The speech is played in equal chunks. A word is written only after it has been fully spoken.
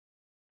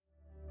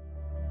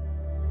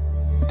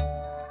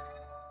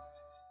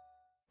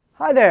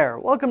Hi there,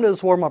 welcome to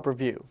this warm-up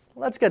review.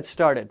 Let's get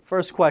started.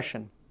 First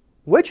question.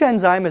 Which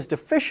enzyme is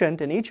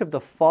deficient in each of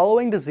the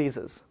following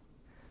diseases?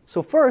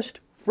 So first,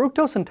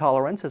 fructose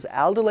intolerance is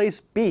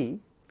aldolase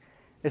B,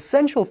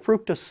 essential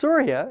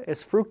fructosuria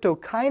is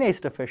fructokinase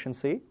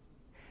deficiency,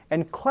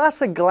 and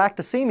classic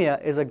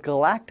galactosemia is a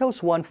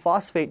galactose-1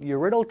 phosphate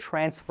uridyl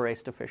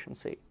transferase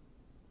deficiency.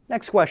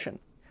 Next question.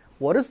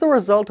 What is the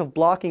result of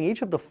blocking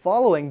each of the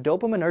following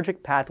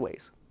dopaminergic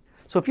pathways?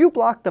 So if you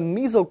block the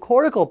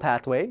mesocortical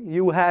pathway,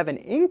 you have an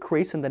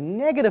increase in the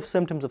negative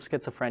symptoms of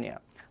schizophrenia,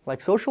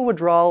 like social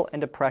withdrawal and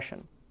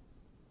depression.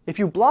 If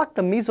you block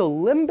the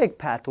mesolimbic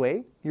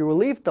pathway, you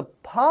relieve the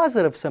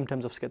positive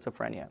symptoms of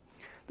schizophrenia.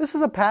 This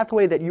is a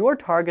pathway that you are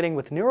targeting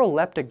with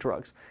neuroleptic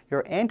drugs,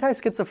 your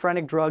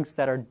anti-schizophrenic drugs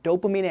that are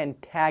dopamine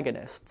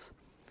antagonists.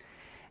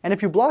 And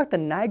if you block the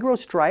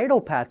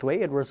nigrostriatal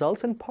pathway, it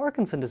results in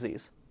Parkinson's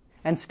disease.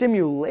 And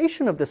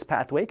stimulation of this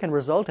pathway can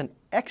result in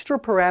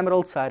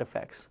extrapyramidal side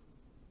effects.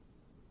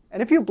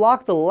 And if you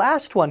block the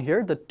last one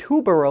here, the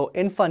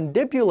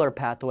tuberoinfundibular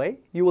pathway,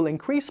 you will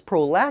increase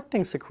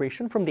prolactin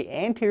secretion from the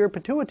anterior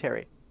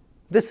pituitary.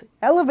 This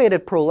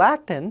elevated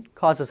prolactin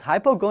causes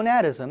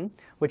hypogonadism,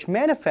 which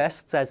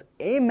manifests as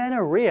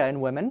amenorrhea in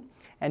women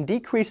and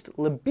decreased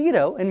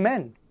libido in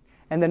men.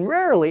 And then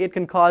rarely it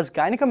can cause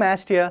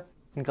gynecomastia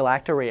and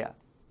galactorrhea.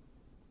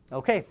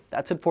 Okay,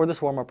 that's it for this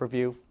warm-up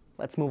review.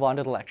 Let's move on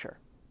to the lecture.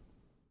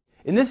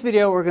 In this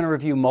video, we're going to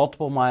review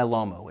multiple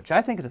myeloma, which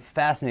I think is a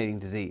fascinating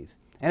disease.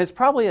 And it's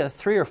probably a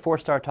 3 or 4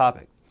 star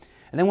topic.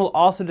 And then we'll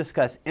also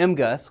discuss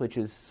MGUS, which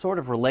is sort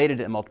of related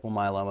to multiple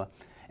myeloma,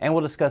 and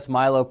we'll discuss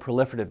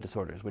myeloproliferative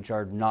disorders, which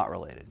are not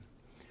related.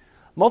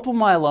 Multiple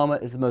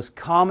myeloma is the most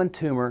common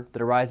tumor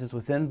that arises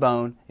within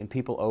bone in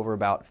people over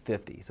about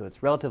 50, so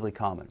it's relatively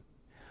common.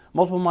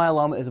 Multiple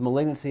myeloma is a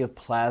malignancy of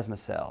plasma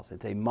cells.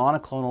 It's a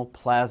monoclonal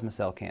plasma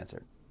cell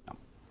cancer. Now,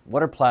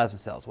 what are plasma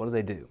cells? What do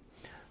they do?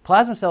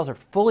 Plasma cells are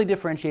fully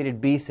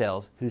differentiated B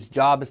cells whose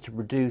job is to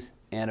produce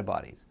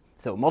antibodies.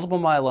 So multiple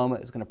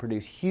myeloma is going to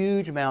produce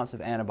huge amounts of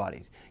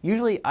antibodies,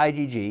 usually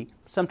IgG,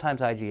 sometimes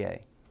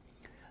IgA.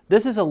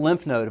 This is a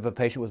lymph node of a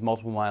patient with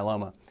multiple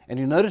myeloma, and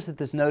you'll notice that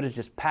this node is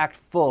just packed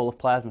full of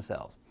plasma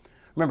cells.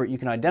 Remember, you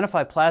can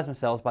identify plasma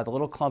cells by the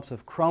little clumps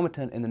of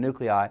chromatin in the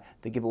nuclei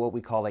that give it what we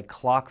call a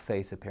clock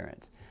face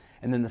appearance.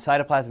 And then the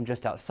cytoplasm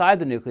just outside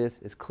the nucleus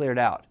is cleared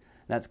out,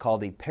 and that's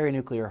called the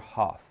perinuclear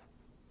HOF.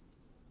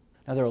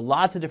 Now, there are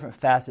lots of different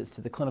facets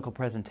to the clinical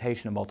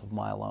presentation of multiple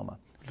myeloma,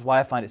 which is why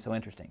I find it so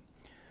interesting.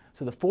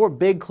 So the 4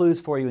 big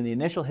clues for you in the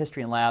initial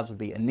history in labs would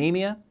be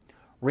anemia,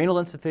 renal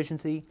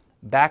insufficiency,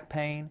 back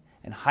pain,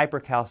 and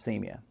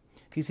hypercalcemia.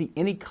 If you see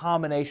any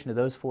combination of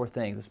those 4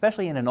 things,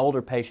 especially in an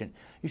older patient,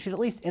 you should at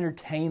least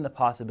entertain the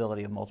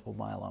possibility of multiple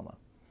myeloma.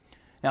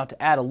 Now,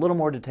 to add a little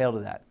more detail to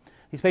that,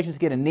 these patients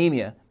get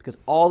anemia because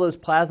all those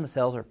plasma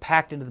cells are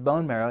packed into the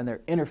bone marrow and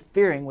they're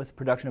interfering with the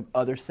production of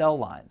other cell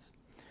lines.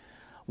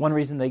 One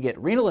reason they get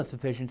renal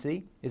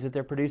insufficiency is that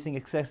they're producing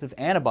excessive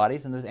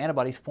antibodies, and those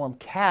antibodies form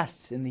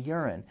casts in the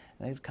urine,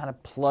 and they just kind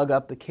of plug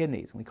up the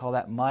kidneys, and we call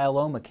that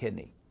myeloma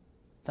kidney.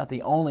 It's not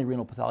the only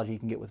renal pathology you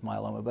can get with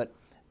myeloma, but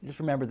just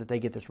remember that they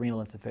get this renal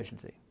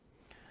insufficiency.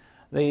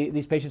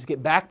 These patients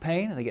get back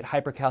pain, and they get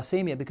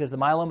hypercalcemia because the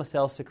myeloma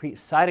cells secrete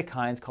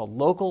cytokines called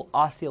local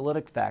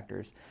osteolytic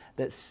factors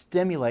that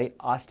stimulate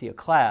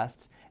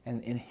osteoclasts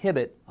and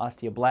inhibit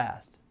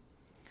osteoblasts.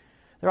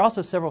 There are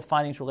also several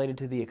findings related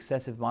to the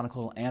excessive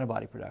monoclonal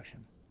antibody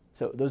production.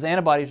 So those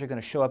antibodies are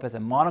going to show up as a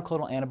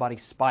monoclonal antibody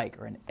spike,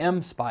 or an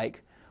M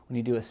spike, when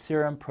you do a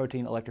serum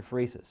protein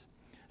electrophoresis.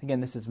 Again,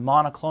 this is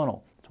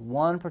monoclonal. It's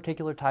one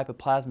particular type of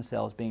plasma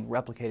cells being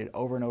replicated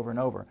over and over and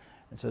over,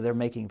 and so they're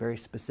making very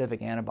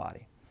specific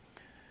antibody.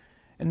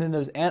 And then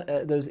those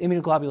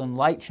immunoglobulin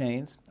light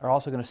chains are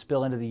also going to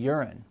spill into the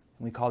urine, and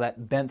we call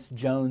that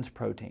Bence-Jones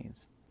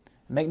proteins.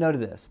 And make note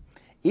of this.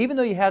 Even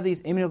though you have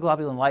these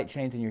immunoglobulin light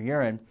chains in your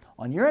urine,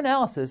 on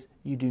urinalysis,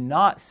 you do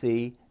not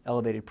see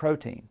elevated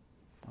protein.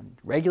 On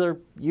regular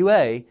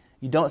UA,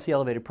 you don't see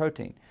elevated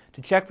protein.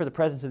 To check for the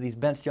presence of these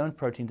Bence-Jones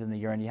proteins in the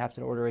urine, you have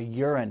to order a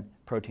urine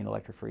protein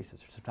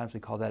electrophoresis, or sometimes we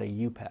call that a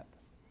UPEP.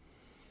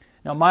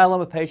 Now,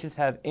 myeloma patients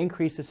have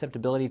increased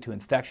susceptibility to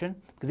infection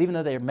because even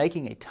though they're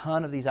making a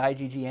ton of these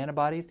IgG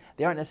antibodies,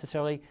 they aren't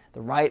necessarily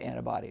the right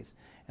antibodies,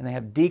 and they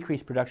have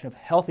decreased production of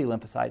healthy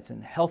lymphocytes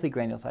and healthy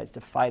granulocytes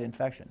to fight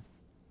infection.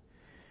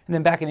 And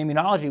then back in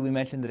immunology, we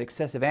mentioned that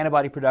excessive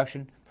antibody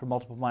production for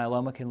multiple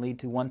myeloma can lead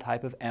to one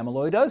type of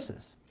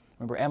amyloidosis.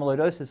 Remember,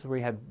 amyloidosis is where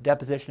you have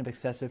deposition of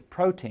excessive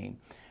protein,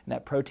 and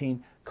that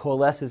protein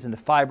coalesces into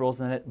fibrils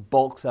and then it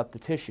bulks up the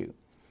tissue.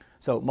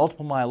 So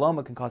multiple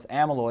myeloma can cause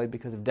amyloid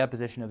because of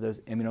deposition of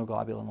those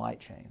immunoglobulin light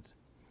chains.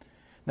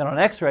 Then on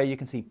X-ray, you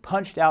can see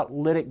punched out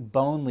lytic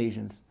bone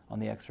lesions on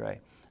the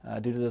X-ray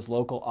due to those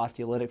local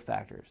osteolytic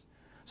factors.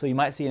 So you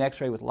might see an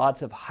X-ray with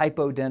lots of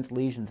hypodense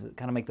lesions that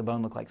kind of make the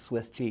bone look like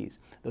Swiss cheese.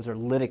 Those are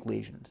lytic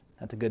lesions.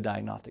 That's a good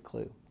diagnostic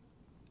clue.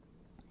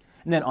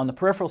 And then on the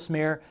peripheral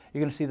smear, you're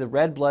going to see the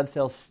red blood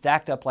cells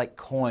stacked up like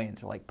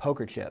coins or like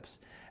poker chips.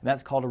 And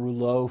that's called a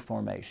rouleau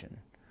formation.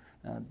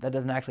 That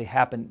doesn't actually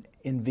happen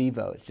in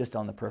vivo. It's just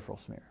on the peripheral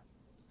smear.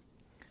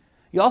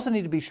 You also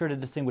need to be sure to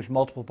distinguish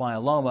multiple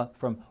myeloma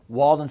from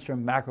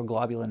Waldenstrom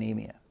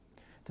macroglobulinemia.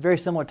 It's a very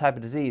similar type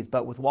of disease,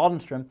 but with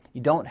Waldenstrom,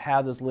 you don't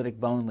have those lytic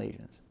bone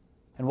lesions.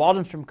 And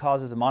Waldenstrom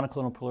causes a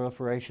monoclonal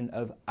proliferation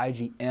of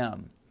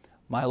IgM.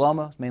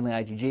 Myeloma is mainly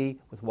IgG.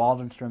 With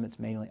Waldenstrom, it's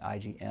mainly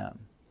IgM.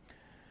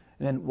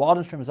 And then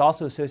Waldenstrom is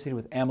also associated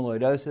with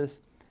amyloidosis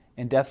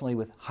and definitely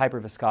with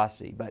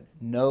hyperviscosity, but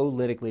no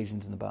lytic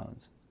lesions in the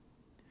bones.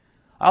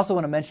 I also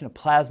want to mention a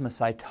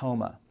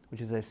plasmacytoma,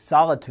 which is a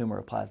solid tumor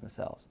of plasma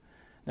cells.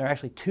 There are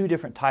actually two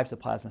different types of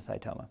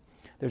plasmacytoma.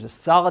 There's a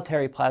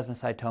solitary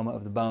plasmacytoma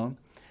of the bone.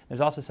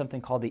 There's also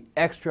something called the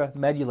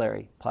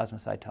extramedullary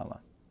plasmacytoma.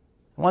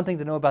 One thing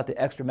to know about the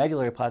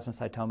extramedullary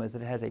plasmacytoma is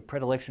that it has a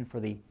predilection for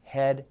the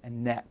head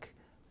and neck,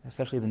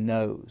 especially the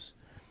nose.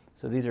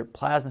 So these are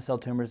plasma cell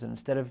tumors, and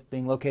instead of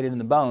being located in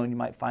the bone, you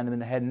might find them in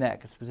the head and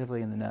neck,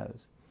 specifically in the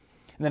nose.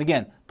 And then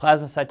again,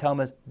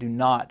 plasmacytomas do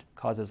not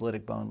cause those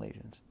lytic bone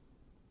lesions.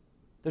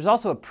 There's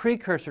also a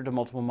precursor to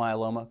multiple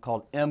myeloma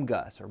called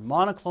MGUS, or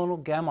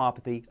monoclonal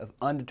gammopathy of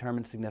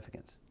undetermined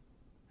significance.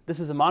 This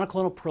is a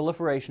monoclonal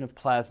proliferation of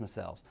plasma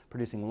cells,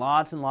 producing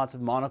lots and lots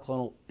of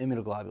monoclonal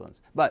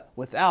immunoglobulins, but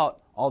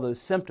without all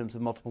those symptoms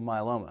of multiple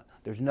myeloma.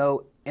 There's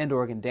no end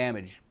organ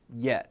damage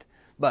yet,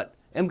 but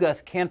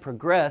MGUS can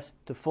progress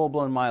to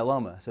full-blown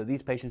myeloma, so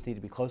these patients need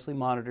to be closely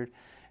monitored,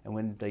 and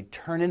when they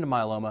turn into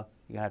myeloma,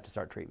 you're going to have to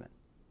start treatment.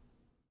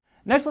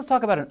 Next, let's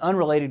talk about an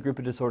unrelated group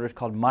of disorders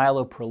called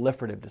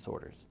myeloproliferative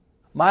disorders.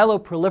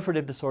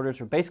 Myeloproliferative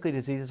disorders are basically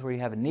diseases where you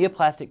have a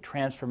neoplastic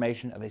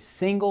transformation of a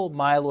single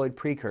myeloid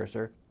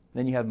precursor,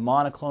 then you have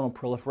monoclonal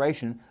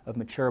proliferation of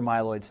mature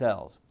myeloid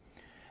cells.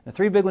 The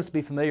three big ones to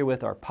be familiar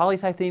with are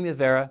polycythemia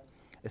vera,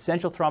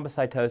 essential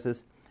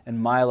thrombocytosis, and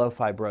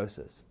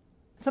myelofibrosis.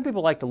 Some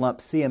people like to lump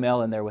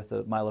CML in there with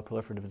the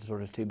myeloproliferative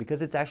disorders too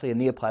because it's actually a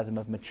neoplasm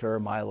of mature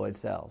myeloid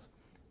cells.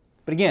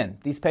 But again,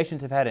 these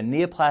patients have had a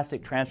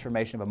neoplastic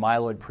transformation of a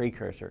myeloid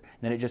precursor,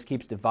 and then it just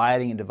keeps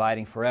dividing and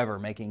dividing forever,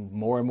 making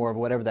more and more of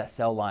whatever that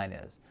cell line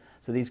is.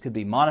 So these could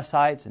be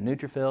monocytes and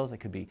neutrophils, it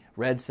could be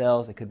red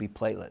cells, it could be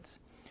platelets.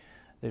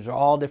 These are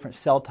all different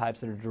cell types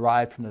that are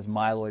derived from those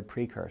myeloid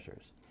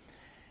precursors.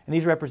 And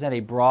these represent a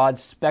broad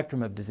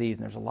spectrum of disease,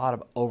 and there's a lot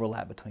of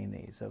overlap between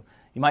these. So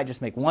you might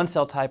just make one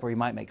cell type, or you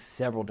might make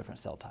several different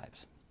cell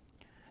types.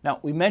 Now,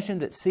 we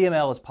mentioned that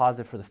CML is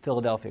positive for the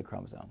Philadelphia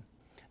chromosome.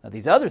 Now,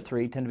 these other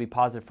three tend to be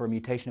positive for a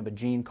mutation of a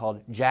gene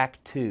called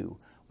JAK2,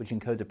 which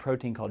encodes a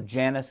protein called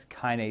Janus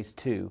kinase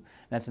 2, and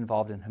that's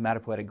involved in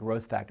hematopoietic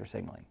growth factor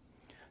signaling.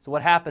 So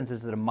what happens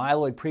is that a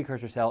myeloid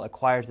precursor cell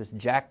acquires this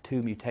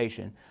JAK2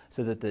 mutation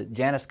so that the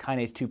Janus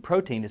kinase 2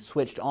 protein is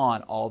switched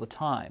on all the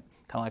time,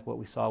 kind of like what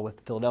we saw with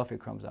the Philadelphia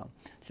chromosome.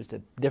 It's just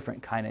a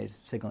different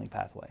kinase signaling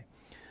pathway.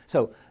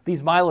 So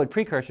these myeloid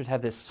precursors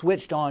have this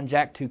switched on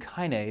JAK2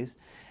 kinase,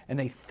 and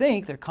they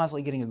think they're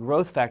constantly getting a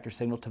growth factor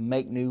signal to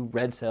make new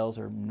red cells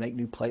or make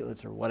new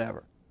platelets or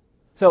whatever.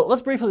 So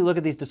let's briefly look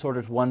at these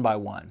disorders one by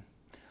one.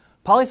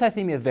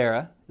 Polycythemia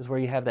vera is where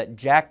you have that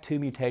JAK2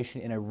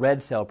 mutation in a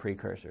red cell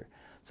precursor,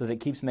 so that it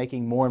keeps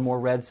making more and more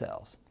red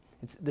cells.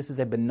 This is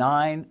a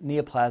benign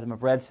neoplasm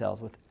of red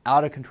cells with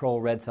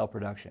out-of-control red cell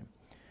production.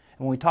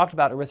 And when we talked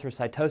about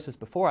erythrocytosis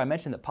before, I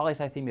mentioned that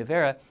polycythemia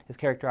vera is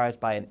characterized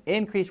by an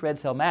increased red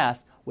cell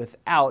mass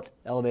without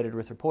elevated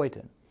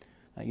erythropoietin.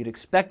 Now, you'd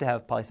expect to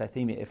have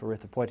polycythemia if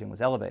erythropoietin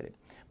was elevated,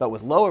 but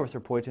with low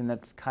erythropoietin,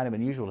 that's kind of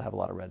unusual to have a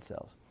lot of red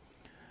cells.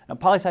 Now,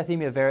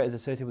 polycythemia vera is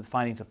associated with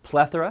findings of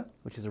plethora,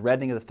 which is a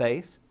reddening of the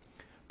face,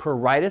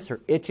 pruritus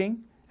or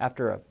itching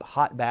after a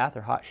hot bath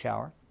or hot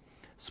shower,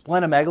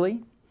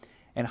 splenomegaly,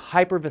 and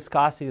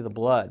hyperviscosity of the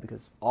blood,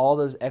 because all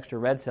those extra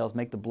red cells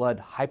make the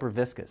blood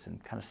hyperviscous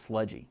and kind of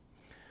sludgy.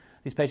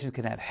 These patients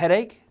can have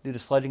headache due to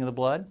sludging of the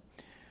blood,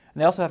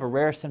 and they also have a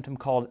rare symptom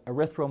called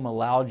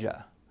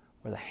erythromelalgia,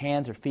 where the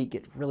hands or feet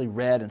get really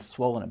red and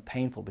swollen and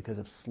painful because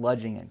of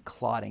sludging and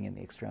clotting in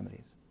the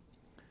extremities.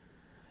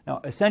 Now,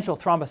 essential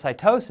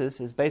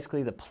thrombocytosis is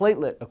basically the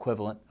platelet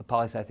equivalent of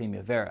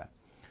polycythemia vera.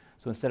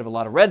 So instead of a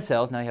lot of red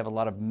cells, now you have a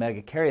lot of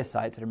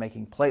megakaryocytes that are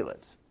making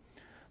platelets.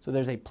 So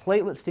there's a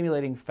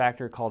platelet-stimulating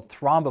factor called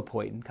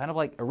thrombopoietin, kind of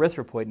like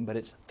erythropoietin, but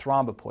it's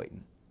thrombopoietin.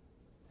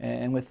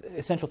 And with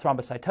essential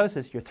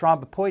thrombocytosis, your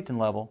thrombopoietin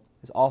level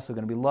is also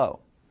going to be low.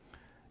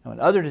 Now, in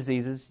other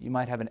diseases, you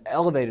might have an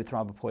elevated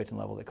thrombopoietin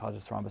level that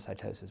causes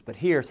thrombocytosis, but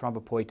here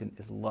thrombopoietin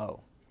is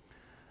low.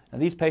 Now,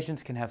 these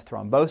patients can have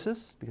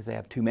thrombosis because they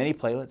have too many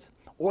platelets,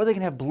 or they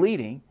can have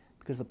bleeding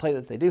because the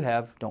platelets they do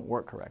have don't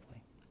work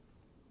correctly.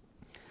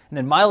 And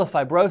then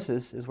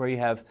myelofibrosis is where you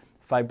have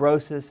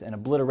fibrosis and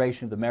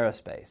obliteration of the marrow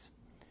space.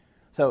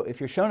 So if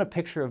you're shown a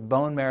picture of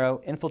bone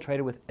marrow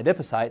infiltrated with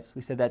adipocytes,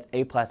 we said that's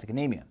aplastic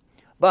anemia.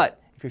 But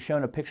if you're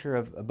shown a picture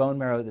of a bone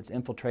marrow that's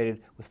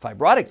infiltrated with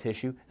fibrotic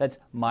tissue, that's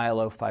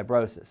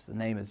myelofibrosis. The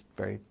name is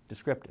very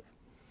descriptive.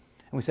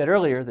 And we said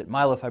earlier that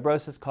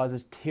myelofibrosis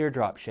causes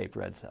teardrop-shaped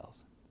red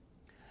cells.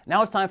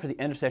 Now it's time for the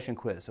end of session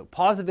quiz. So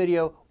pause the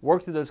video,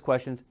 work through those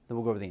questions, then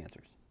we'll go over the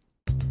answers.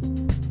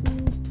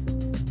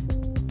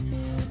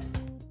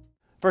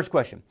 First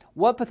question,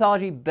 what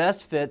pathology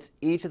best fits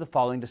each of the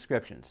following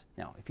descriptions?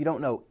 Now, if you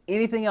don't know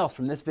anything else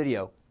from this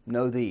video,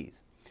 know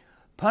these.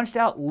 Punched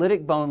out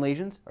lytic bone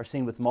lesions are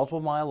seen with multiple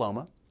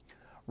myeloma.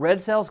 Red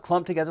cells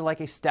clumped together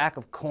like a stack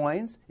of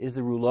coins is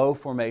the rouleau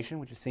formation,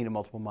 which is seen in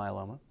multiple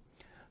myeloma.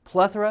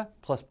 Plethora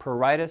plus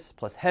pruritus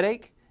plus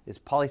headache is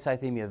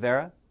polycythemia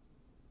vera.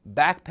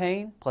 Back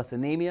pain plus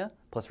anemia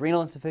plus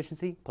renal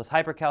insufficiency plus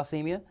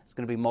hypercalcemia is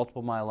going to be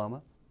multiple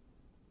myeloma.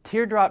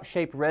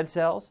 Teardrop-shaped red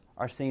cells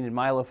are seen in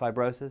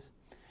myelofibrosis,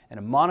 and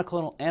a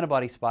monoclonal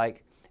antibody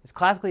spike is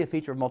classically a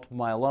feature of multiple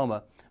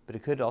myeloma, but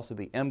it could also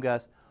be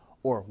MGUS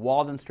or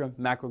Waldenstrom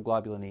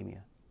macroglobulinemia.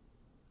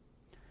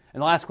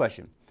 And the last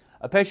question,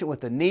 a patient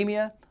with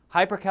anemia,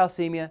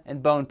 hypercalcemia,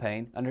 and bone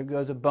pain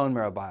undergoes a bone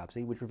marrow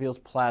biopsy, which reveals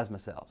plasma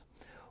cells.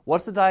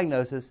 What's the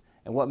diagnosis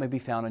and what may be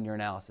found on your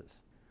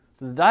analysis?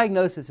 So the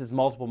diagnosis is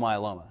multiple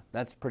myeloma.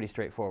 That's pretty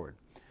straightforward.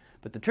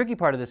 But the tricky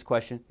part of this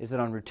question is that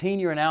on routine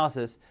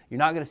urinalysis, you're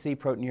not going to see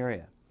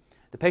proteinuria.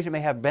 The patient may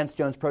have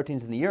Bence-Jones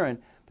proteins in the urine,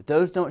 but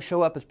those don't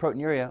show up as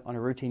proteinuria on a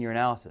routine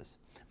urinalysis.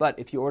 But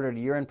if you ordered a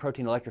urine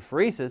protein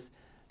electrophoresis,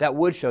 that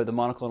would show the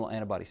monoclonal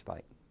antibody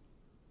spike.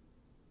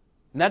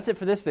 And that's it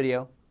for this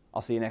video.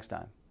 I'll see you next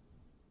time.